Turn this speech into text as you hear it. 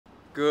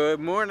Good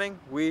morning.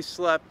 We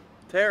slept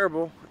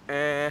terrible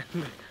and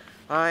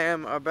I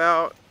am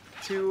about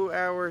 2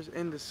 hours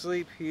into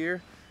sleep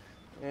here.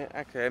 And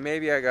okay,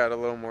 maybe I got a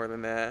little more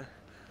than that,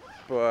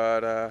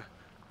 but I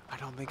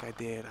don't think I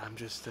did. I'm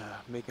just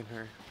making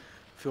her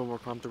feel more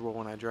comfortable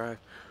when I drive.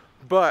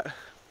 But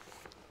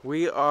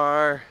we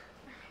are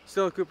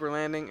still at Cooper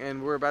Landing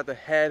and we're about to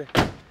head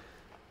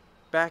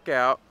back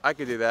out. I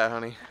could do that,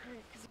 honey.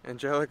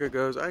 Angelica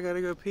goes, I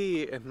gotta go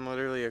pee, and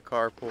literally a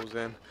car pulls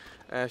in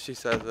as she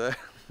says that.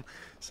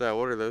 So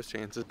what are those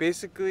chances?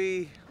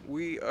 Basically,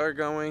 we are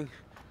going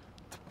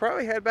to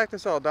probably head back to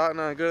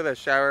Soldotna, go to that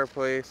shower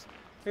place.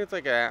 I think it's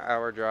like an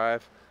hour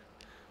drive.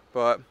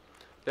 But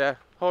yeah,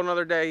 whole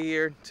another day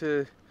here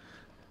to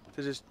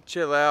just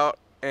chill out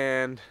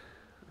and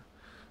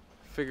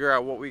figure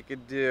out what we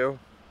could do.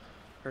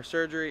 Her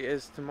surgery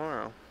is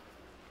tomorrow.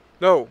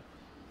 No,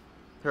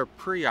 her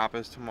pre-op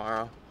is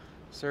tomorrow.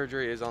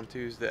 Surgery is on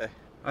Tuesday.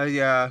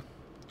 I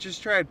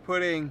just tried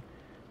putting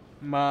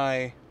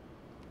my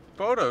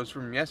photos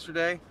from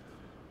yesterday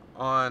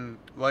on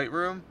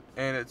Lightroom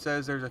and it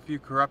says there's a few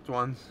corrupt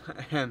ones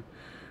and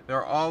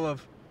they're all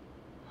of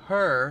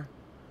her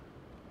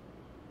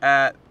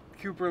at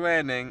Cooper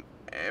Landing.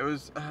 It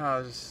was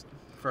just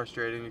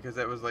frustrating because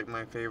that was like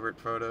my favorite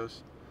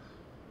photos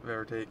I've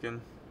ever taken.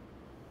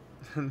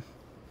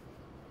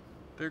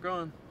 They're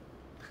gone.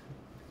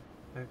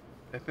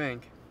 I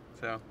think.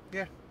 So,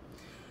 yeah.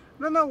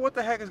 I don't know what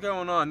the heck is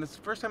going on. This is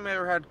the first time I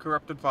ever had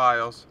corrupted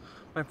files.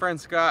 My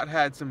friend Scott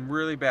had some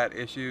really bad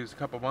issues a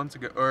couple months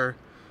ago, or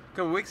a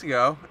couple weeks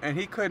ago, and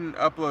he couldn't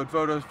upload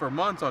photos for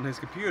months on his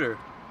computer.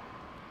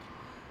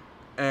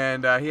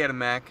 And he had a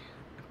Mac,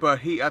 but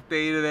he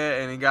updated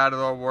it and he got it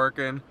all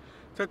working.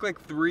 It took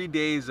like 3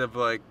 days of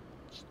like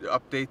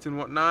updates and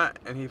whatnot,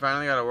 and he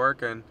finally got it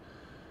working.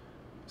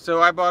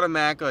 So I bought a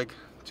Mac like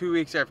 2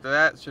 weeks after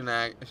that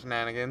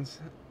shenanigans,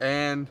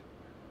 and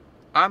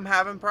I'm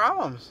having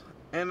problems.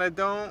 And I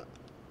don't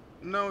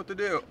know what to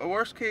do. A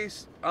worst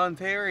case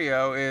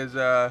Ontario is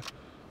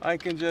I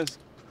can just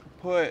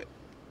put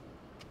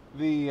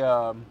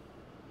the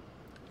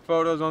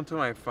photos onto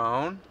my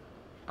phone,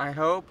 I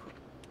hope,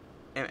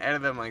 and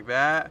edit them like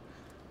that.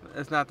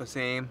 It's not the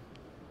same,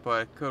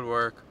 but it could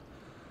work.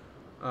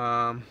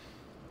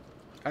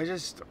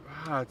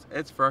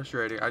 It's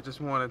frustrating. I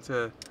just wanted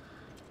to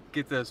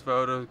get those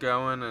photos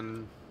going,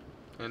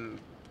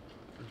 and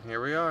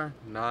here we are,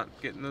 not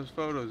getting those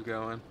photos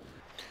going.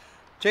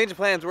 Change of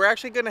plans. We're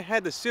actually going to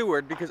head to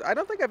SEWARD because I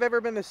don't think I've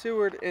ever been to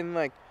SEWARD in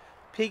like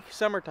peak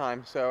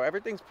summertime. So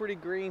everything's pretty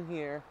green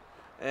here.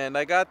 And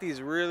I got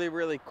these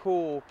really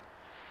cool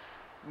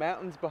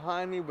mountains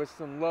behind me with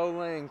some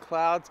low-lying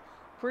clouds.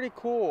 Pretty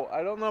cool.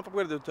 I don't know if I'm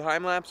going to do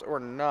time lapse or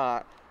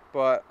not,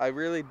 but I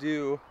really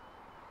do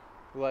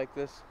like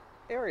this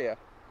area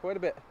quite a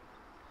bit.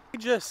 We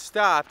just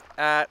stopped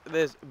at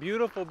this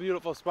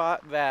beautiful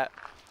spot that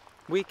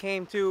we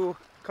came to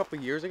a couple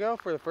years ago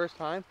for the first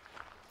time.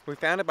 We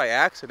found it by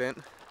accident,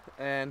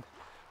 and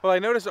well, I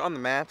noticed it on the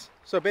maps.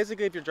 So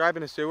basically, if you're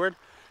driving to SEWARD,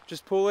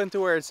 just pull into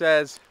where it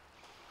says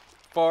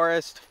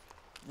forest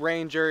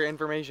ranger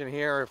information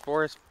here, or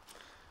forest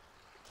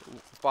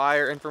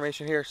fire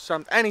information here,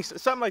 something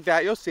like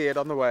that. You'll see it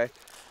on the way,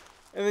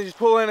 and then just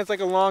pull in. It's like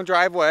a long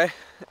driveway,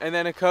 and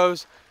then it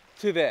goes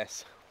to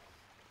this.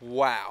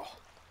 Wow,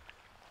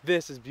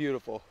 this is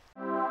beautiful.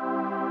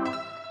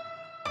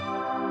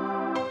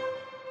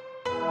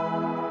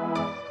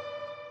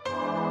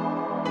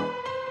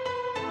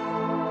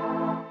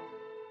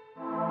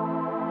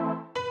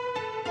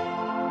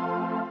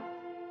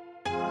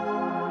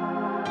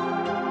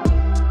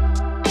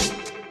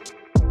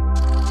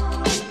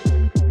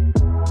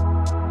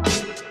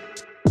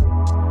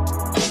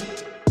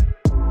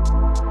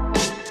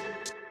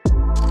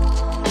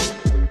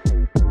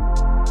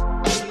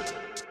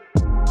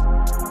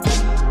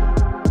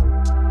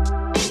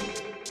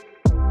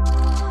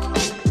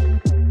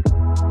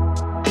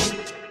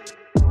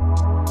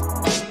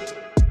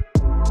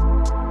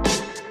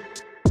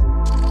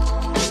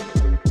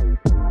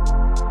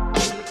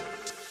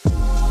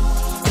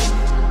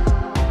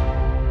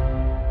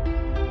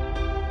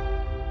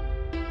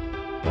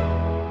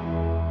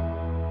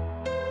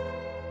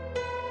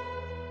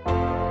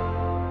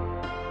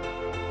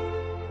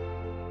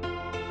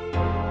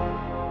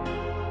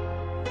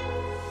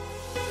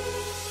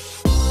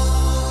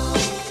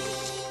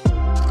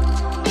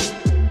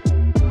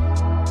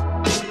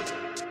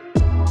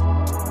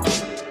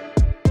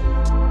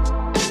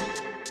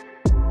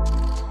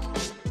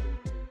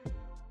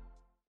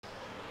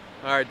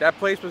 Alright, that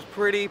place was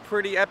pretty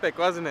epic,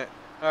 wasn't it?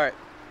 Alright,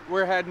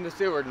 we're heading to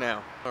SEWARD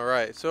now.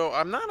 Alright, so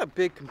I'm not a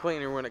big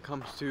complainer when it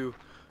comes to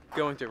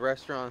going to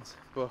restaurants,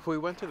 but we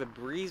went to the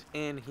Breeze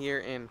Inn here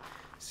in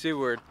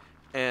SEWARD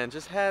and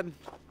just had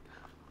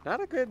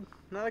not a good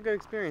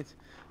experience.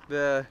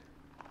 The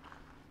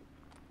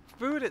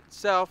food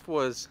itself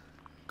was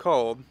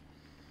cold.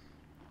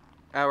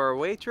 Our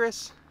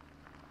waitress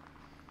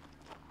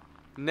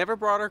never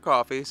brought her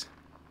coffees,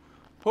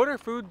 put her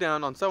food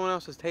down on someone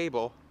else's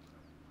table,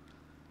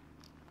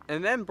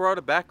 and then brought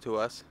it back to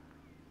us.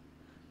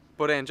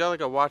 but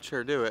Angelica watched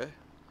her do it.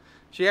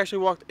 She actually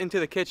walked into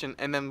the kitchen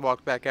and then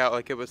walked back out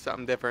like it was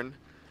something different.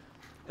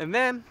 And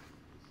then,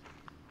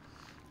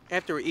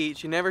 after we eat,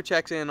 she never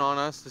checks in on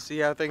us to see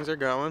how things are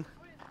going.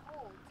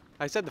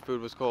 I said the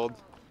food was cold.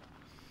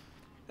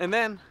 And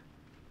then,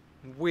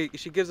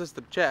 she gives us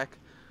the check,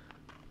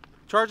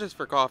 charges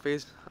for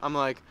coffees. I'm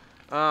like,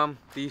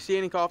 do you see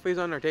any coffees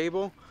on our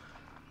table?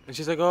 And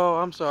she's like, oh,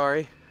 I'm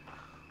sorry.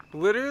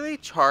 Literally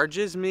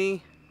charges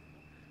me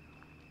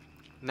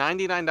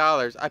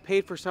 $99. I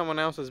paid for someone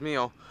else's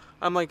meal.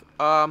 I'm like,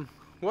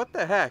 what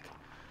the heck?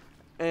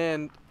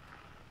 And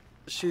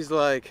she's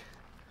like,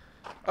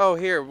 oh,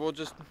 here,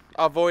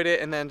 I'll void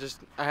it, and then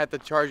I have to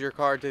charge your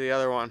card to the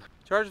other one.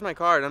 Charges my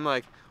card. I'm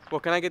like, well,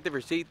 can I get the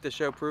receipt to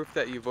show proof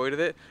that you voided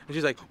it? And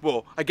she's like,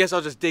 well, I guess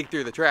I'll just dig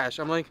through the trash.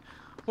 I'm like,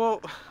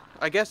 well,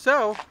 I guess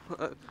so.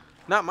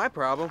 Not my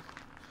problem.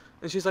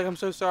 And she's like, I'm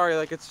so sorry,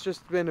 like, it's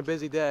just been a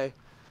busy day.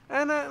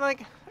 And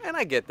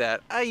I get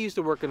that. I used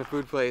to work in a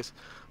food place.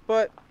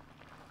 But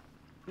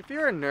if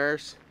you're a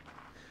nurse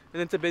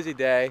and it's a busy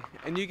day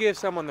and you give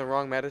someone the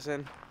wrong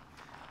medicine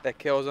that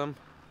kills them,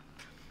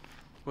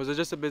 was it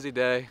just a busy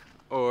day,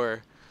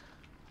 or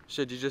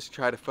should you just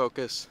try to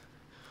focus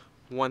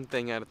one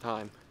thing at a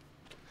time?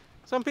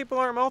 Some people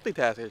aren't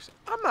multitaskers.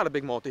 I'm not a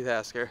big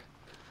multitasker,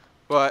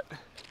 but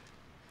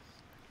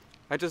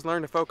I just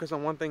learned to focus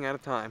on one thing at a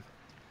time.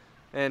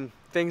 And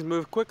things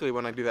move quickly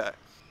when I do that.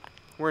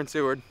 We're in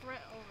Seward.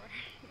 Rant over.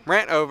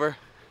 Rant over.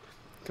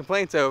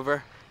 Complaints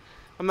over.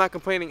 I'm not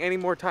complaining any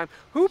more time.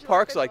 Who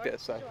parks like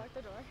this? Did you lock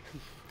the door?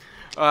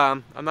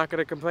 I'm not going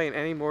to complain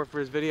anymore for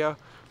this video.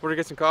 We're going to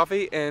get some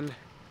coffee and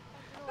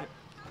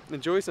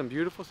enjoy some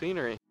beautiful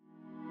scenery.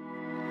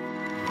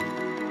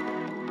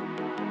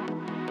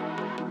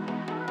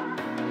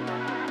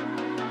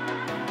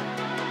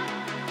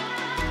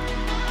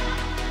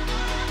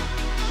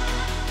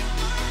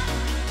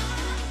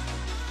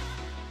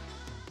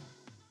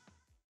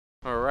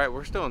 Alright,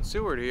 we're still in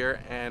Seward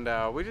here, and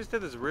we just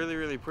did this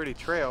really pretty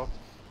trail,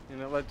 and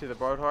it led to the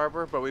boat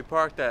harbor, but we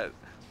parked at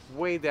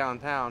way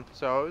downtown,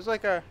 so it was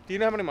like do you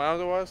know how many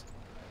miles it was?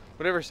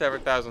 Whatever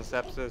 7,000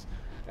 steps is.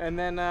 And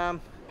then,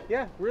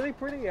 yeah, really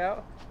pretty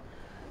out.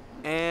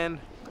 And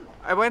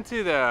I went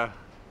to the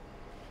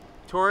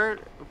tour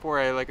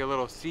for a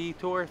little sea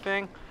tour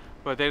thing,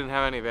 but they didn't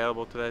have any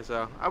available today,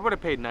 so I would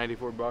have paid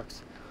 94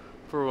 bucks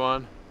for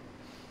one,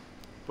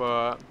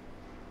 but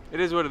it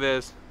is what it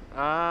is.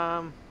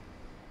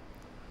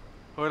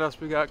 What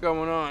else we got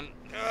going on?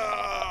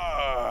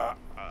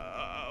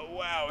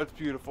 Wow, it's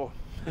beautiful.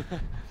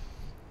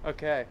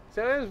 Okay,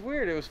 so it was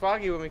weird. It was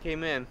foggy when we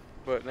came in,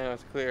 but now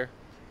it's clear.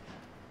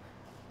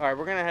 All right,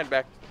 we're gonna head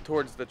back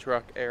towards the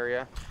truck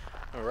area.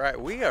 All right,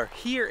 we are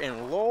here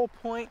in Lowell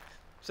Point.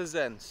 This is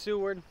in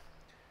Seward.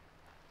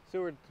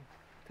 Seward,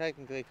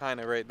 technically kind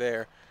of right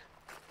there.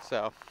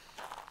 So,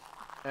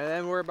 and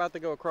then we're about to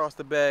go across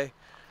the bay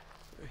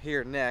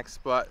here next,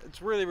 but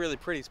it's really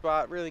pretty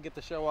spot. Really get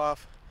to show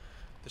off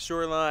the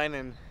shoreline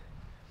and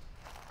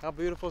how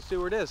beautiful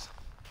Seward is.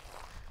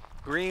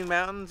 Green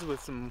mountains with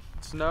some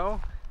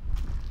snow,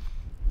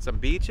 some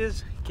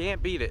beaches.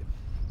 Can't beat it.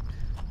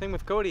 The thing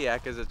with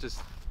Kodiak is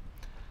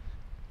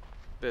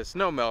the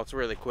snow melts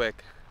really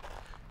quick,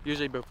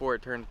 usually before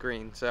it turns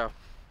green, so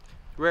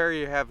rare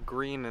you have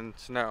green and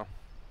snow.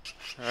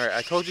 All right,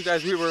 I told you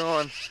guys we were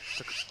on.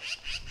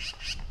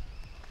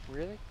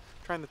 Really? I'm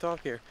trying to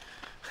talk here.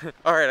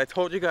 All right, I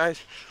told you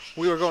guys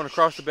we were going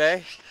across the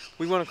bay.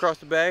 We went across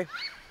the bay.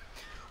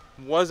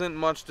 Wasn't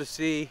much to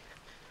see.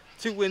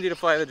 Too windy to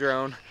fly the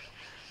drone.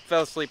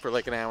 Fell asleep for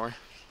like an hour.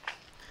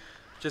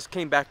 Just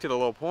came back to the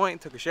Low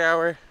Point, took a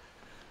shower.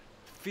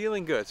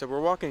 Feeling good. So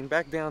we're walking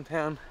back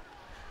downtown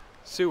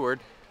Seward.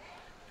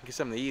 Get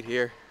something to eat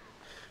here.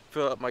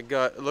 Fill up my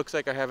gut. It looks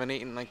like I haven't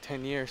eaten in like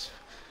 10 years.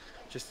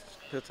 Just,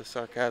 that's a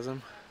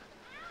sarcasm.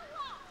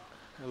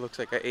 It looks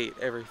like I ate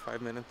every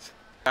 5 minutes.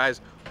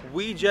 Guys,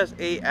 we just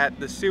ate at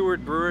the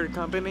Seward Brewery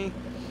Company,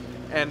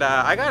 and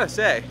I gotta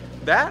say,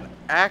 that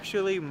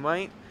actually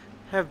might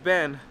have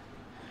been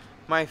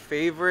my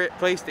favorite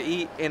place to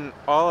eat in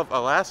all of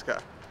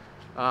Alaska.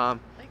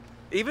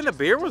 Even the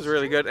beer was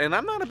really good, and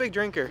I'm not a big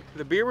drinker.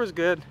 The beer was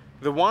good.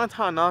 The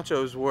wonton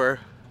nachos were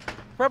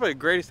probably the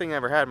greatest thing I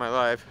ever had in my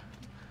life.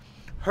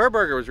 Her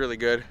burger was really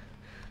good.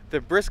 The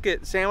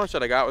brisket sandwich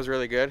that I got was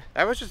really good.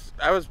 That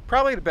was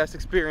probably the best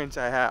experience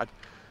I had.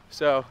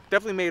 So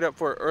definitely made up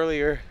for it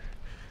earlier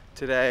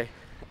today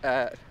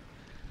at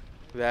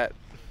that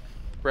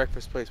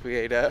breakfast place we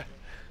ate at.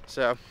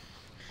 So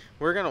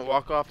we're gonna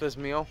walk off this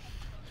meal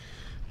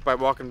by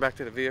walking back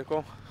to the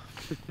vehicle.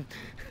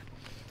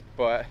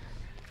 But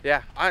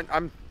yeah,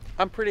 I'm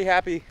pretty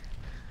happy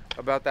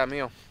about that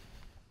meal.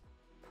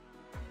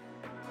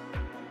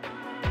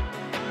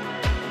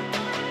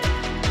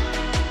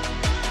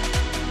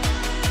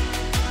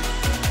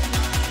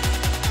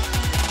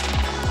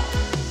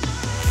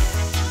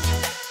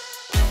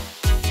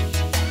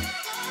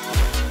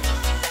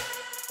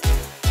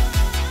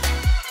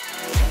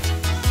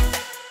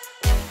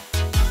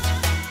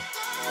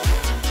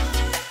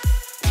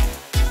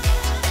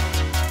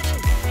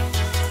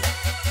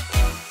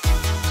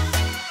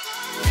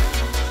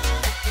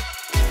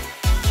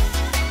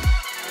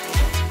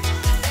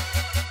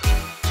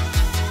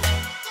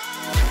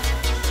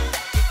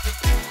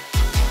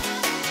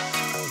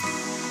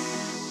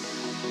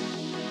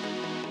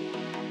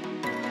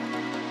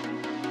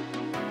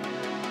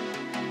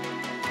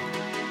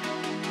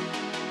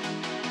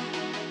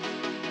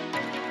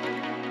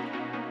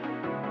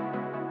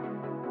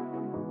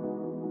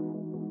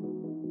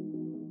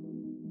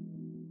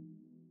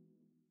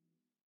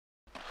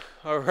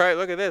 All right,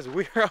 look at this.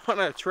 We are on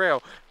a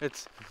trail.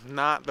 It's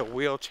not the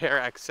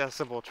wheelchair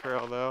accessible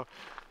trail though.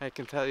 I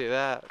can tell you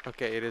that.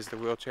 Okay, it is the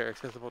wheelchair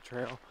accessible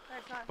trail.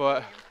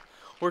 But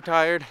we're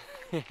tired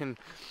and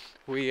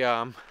we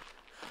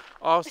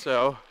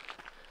also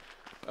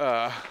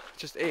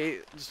just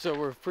ate, so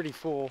we're pretty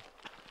full.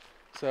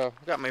 So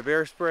I've got my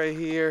bear spray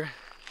here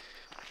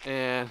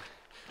and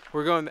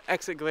we're going to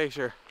Exit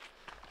Glacier.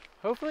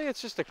 Hopefully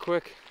it's just a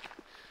quick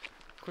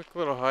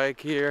little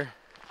hike here.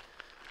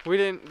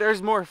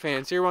 There's more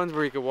fancier ones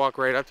where you could walk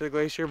right up to the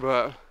glacier,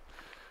 but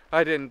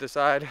I didn't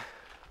decide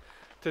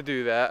to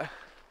do that.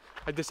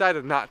 I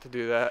decided not to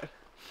do that.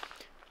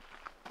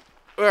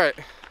 All right.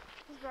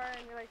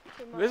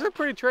 This is a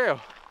pretty trail.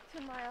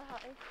 2-mile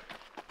hike.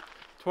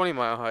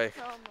 20-mile hike.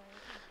 Oh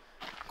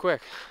my.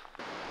 Quick.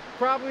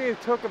 Probably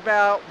took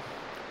about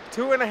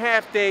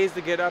 2.5 days to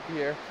get up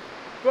here,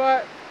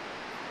 but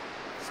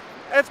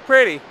it's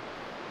pretty.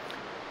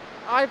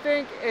 I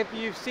think if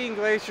you've seen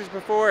glaciers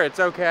before, it's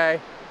okay.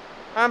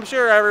 I'm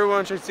sure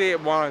everyone should see it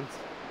once,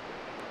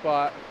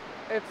 but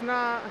it's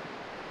not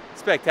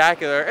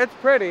spectacular. It's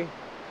pretty,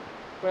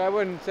 but I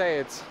wouldn't say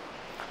it's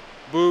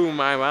blew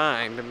my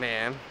mind,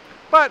 man.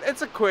 But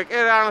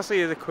it honestly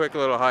is a quick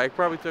little hike.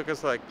 Probably took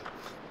us like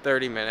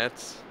 30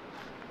 minutes.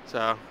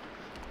 So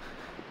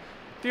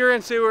if you're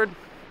in Seward,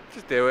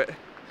 just do it.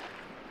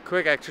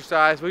 Quick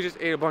exercise. We just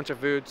ate a bunch of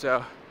food,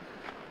 so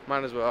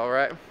might as well,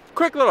 right?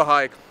 Quick little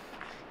hike.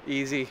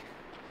 Easy.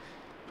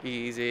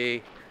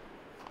 Easy.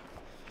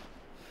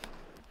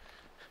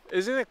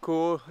 Isn't it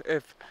cool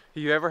if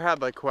you ever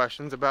had like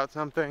questions about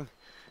something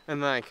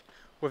and like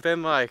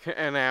within like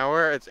an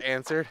hour it's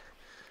answered?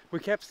 We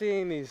kept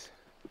seeing these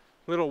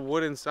little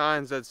wooden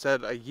signs that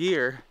said a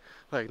year,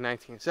 like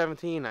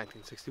 1917,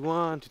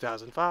 1961,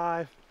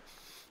 2005.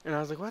 And I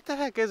was like, what the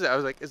heck is it? I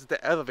was like, is it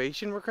the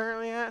elevation we're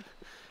currently at?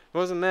 It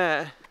wasn't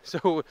that.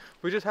 So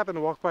we just happened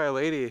to walk by a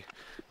lady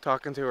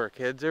talking to her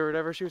kids or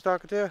whatever she was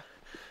talking to.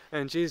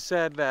 And she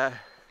said that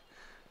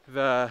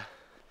the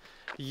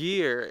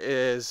year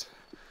is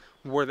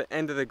where the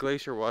end of the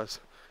glacier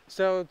was.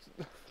 So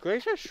the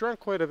glacier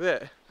shrunk quite a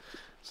bit.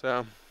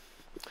 So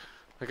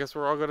I guess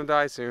we're all gonna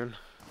die soon.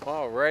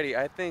 Alrighty,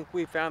 I think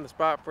we found the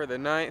spot for the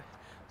night.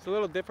 It's a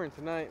little different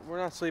tonight. We're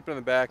not sleeping in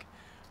the back.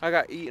 I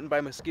got eaten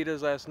by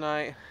mosquitoes last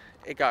night.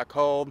 It got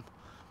cold.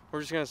 We're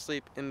just gonna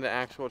sleep in the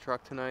actual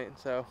truck tonight.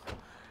 So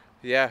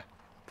yeah,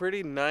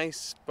 pretty nice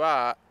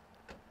spot.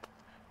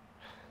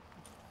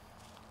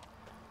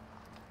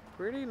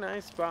 Pretty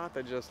nice spot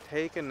to just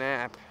take a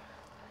nap,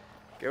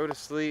 go to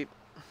sleep,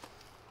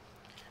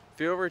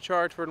 feel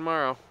recharged for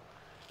tomorrow.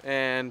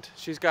 And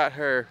she's got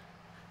her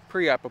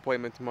pre-op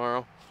appointment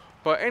tomorrow.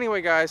 But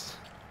anyway, guys,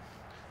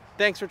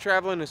 thanks for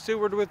traveling to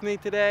Seward with me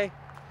today.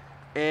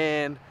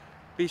 And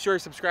be sure to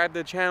subscribe to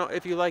the channel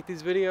if you like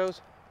these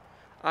videos.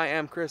 I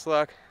am Chris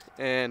Luck,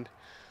 and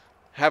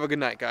have a good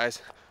night,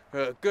 guys.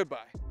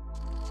 Goodbye.